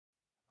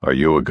"Are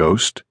you a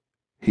ghost?"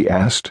 he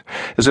asked,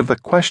 as if the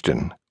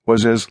question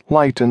was as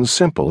light and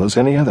simple as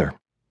any other.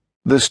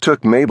 This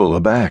took Mabel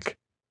aback.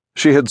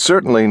 She had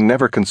certainly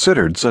never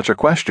considered such a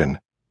question.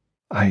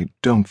 "I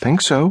don't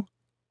think so,"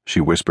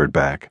 she whispered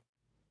back.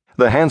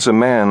 The handsome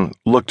man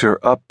looked her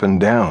up and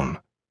down,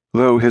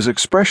 though his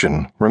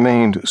expression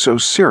remained so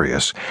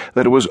serious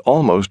that it was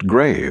almost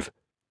grave.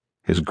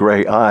 His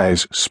gray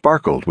eyes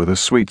sparkled with a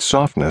sweet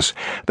softness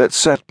that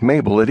set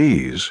Mabel at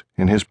ease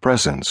in his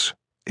presence,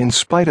 in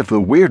spite of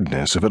the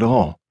weirdness of it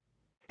all.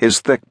 His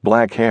thick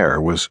black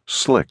hair was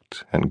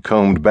slicked and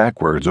combed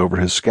backwards over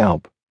his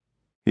scalp.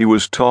 He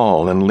was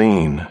tall and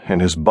lean,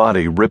 and his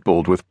body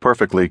rippled with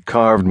perfectly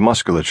carved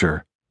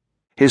musculature.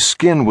 His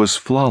skin was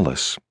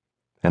flawless,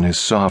 and his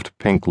soft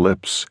pink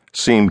lips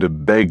seemed to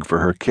beg for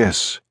her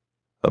kiss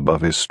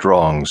above his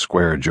strong,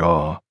 square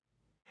jaw.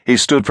 He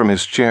stood from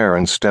his chair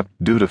and stepped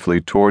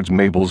dutifully towards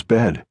Mabel's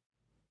bed.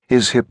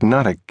 His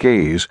hypnotic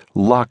gaze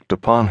locked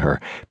upon her,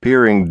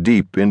 peering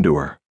deep into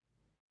her.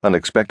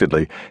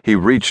 Unexpectedly, he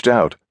reached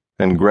out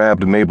and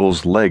grabbed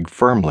Mabel's leg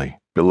firmly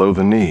below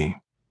the knee.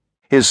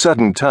 His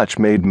sudden touch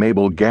made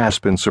Mabel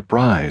gasp in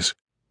surprise.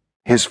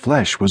 His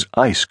flesh was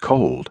ice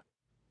cold.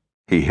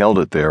 He held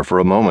it there for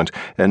a moment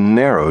and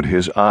narrowed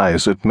his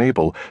eyes at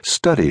Mabel,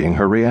 studying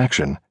her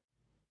reaction.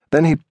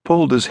 Then he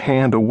pulled his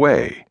hand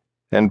away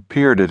and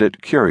peered at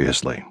it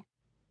curiously.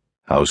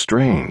 "How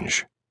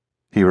strange,"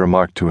 he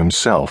remarked to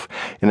himself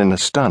in an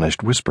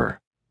astonished whisper.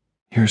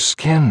 "Your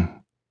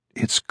skin,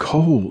 it's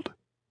cold,"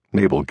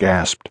 Mabel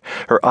gasped,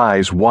 her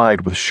eyes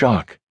wide with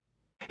shock.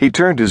 He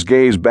turned his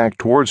gaze back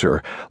towards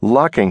her,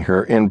 locking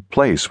her in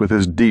place with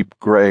his deep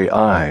gray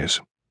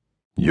eyes.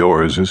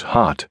 "Yours is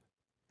hot,"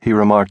 he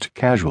remarked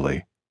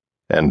casually,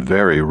 "and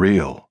very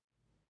real."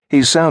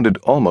 He sounded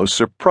almost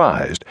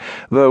surprised,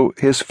 though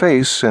his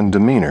face and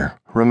demeanor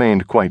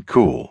remained quite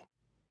cool.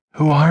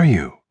 "Who are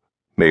you?"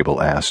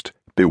 Mabel asked,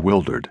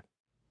 bewildered.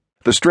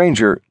 The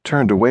stranger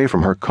turned away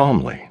from her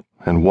calmly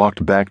and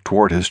walked back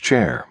toward his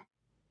chair.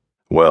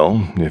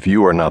 "Well, if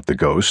you are not the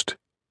ghost,"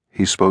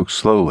 he spoke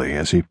slowly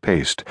as he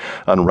paced,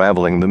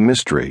 unraveling the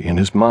mystery in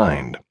his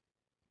mind,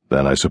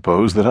 "then I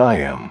suppose that I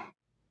am."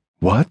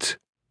 "What?"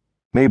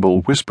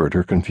 Mabel whispered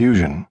her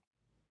confusion.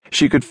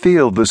 She could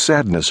feel the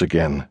sadness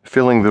again,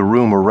 filling the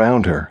room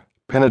around her,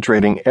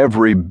 penetrating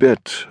every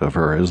bit of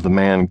her as the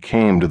man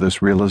came to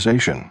this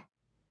realization.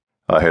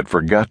 "I had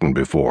forgotten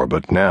before,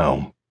 but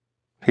now—"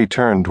 He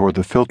turned toward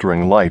the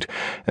filtering light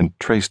and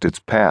traced its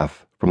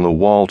path from the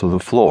wall to the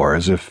floor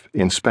as if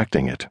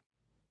inspecting it.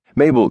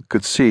 Mabel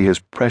could see his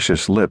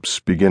precious lips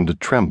begin to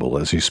tremble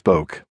as he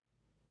spoke.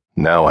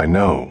 "Now I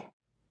know.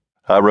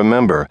 I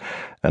remember,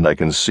 and I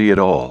can see it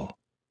all."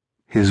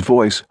 His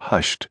voice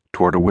hushed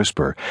toward a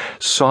whisper,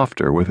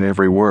 softer with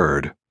every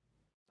word.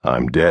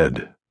 "I'm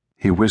dead,"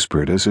 he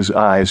whispered as his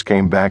eyes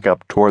came back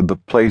up toward the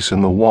place in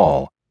the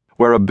wall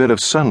where a bit of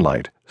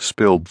sunlight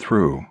spilled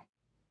through.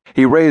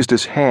 He raised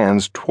his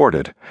hands toward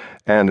it,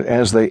 and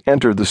as they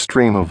entered the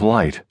stream of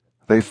light,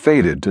 they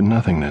faded to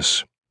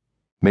nothingness.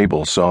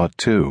 Mabel saw it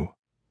too.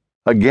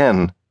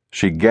 Again,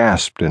 she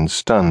gasped in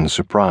stunned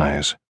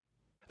surprise.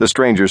 The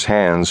stranger's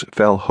hands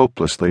fell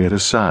hopelessly at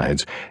his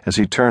sides as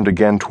he turned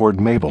again toward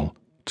Mabel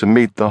to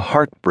meet the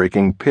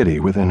heartbreaking pity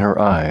within her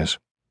eyes.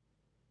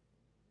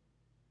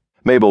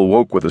 Mabel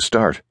woke with a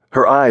start.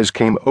 Her eyes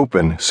came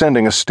open,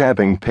 sending a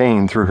stabbing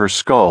pain through her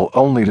skull,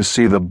 only to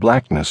see the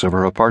blackness of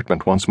her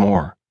apartment once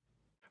more.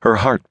 Her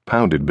heart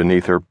pounded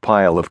beneath her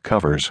pile of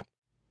covers.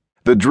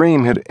 The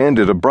dream had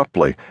ended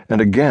abruptly,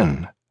 and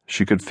again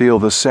she could feel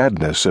the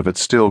sadness of it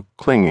still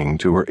clinging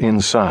to her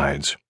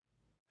insides.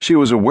 She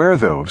was aware,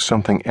 though, of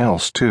something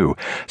else, too.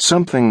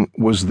 Something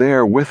was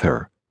there with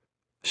her.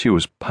 She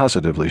was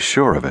positively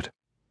sure of it.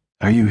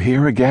 "Are you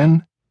here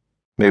again?"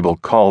 Mabel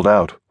called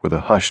out with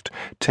a hushed,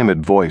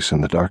 timid voice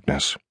in the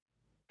darkness.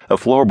 A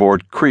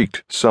floorboard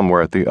creaked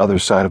somewhere at the other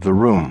side of the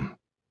room.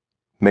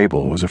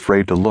 Mabel was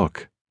afraid to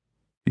look.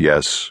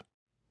 "Yes,"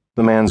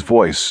 the man's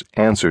voice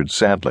answered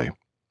sadly.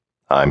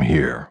 "I'm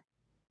here."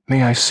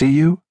 "May I see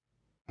you?"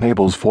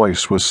 Mabel's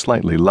voice was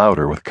slightly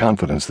louder with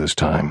confidence this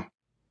time.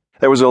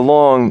 There was a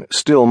long,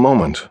 still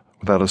moment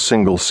without a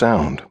single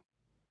sound.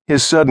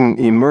 His sudden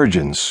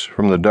emergence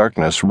from the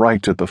darkness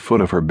right at the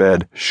foot of her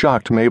bed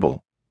shocked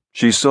Mabel.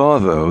 She saw,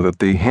 though, that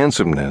the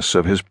handsomeness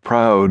of his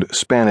proud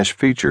Spanish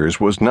features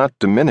was not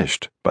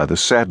diminished by the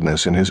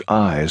sadness in his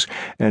eyes,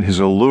 and his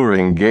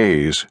alluring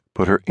gaze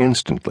put her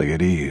instantly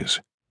at ease.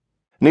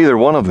 Neither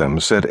one of them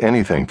said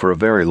anything for a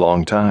very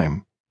long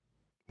time.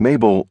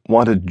 Mabel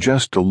wanted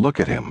just to look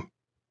at him.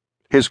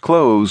 His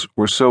clothes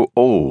were so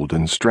old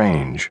and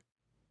strange.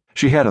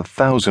 She had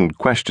 1,000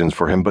 questions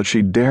for him, but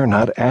she dare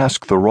not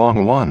ask the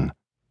wrong one.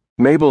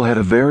 Mabel had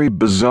a very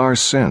bizarre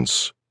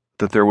sense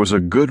that there was a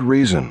good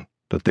reason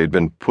that they'd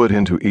been put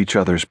into each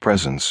other's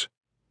presence.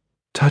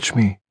 "Touch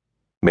me,"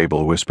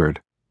 Mabel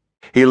whispered.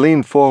 He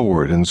leaned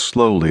forward, and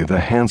slowly the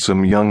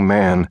handsome young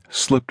man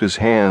slipped his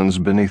hands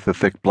beneath the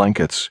thick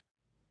blankets.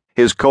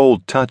 His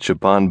cold touch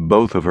upon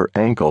both of her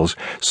ankles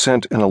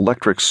sent an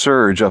electric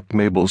surge up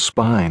Mabel's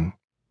spine.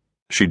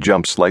 She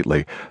jumped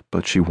slightly,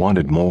 but she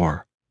wanted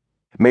more.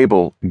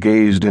 Mabel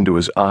gazed into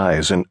his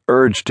eyes and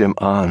urged him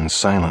on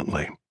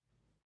silently.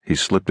 He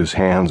slipped his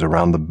hands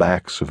around the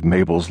backs of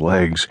Mabel's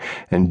legs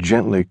and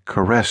gently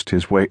caressed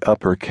his way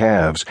up her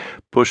calves,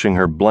 pushing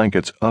her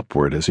blankets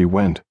upward as he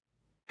went.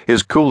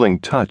 His cooling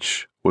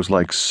touch was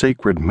like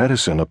sacred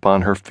medicine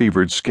upon her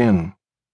fevered skin.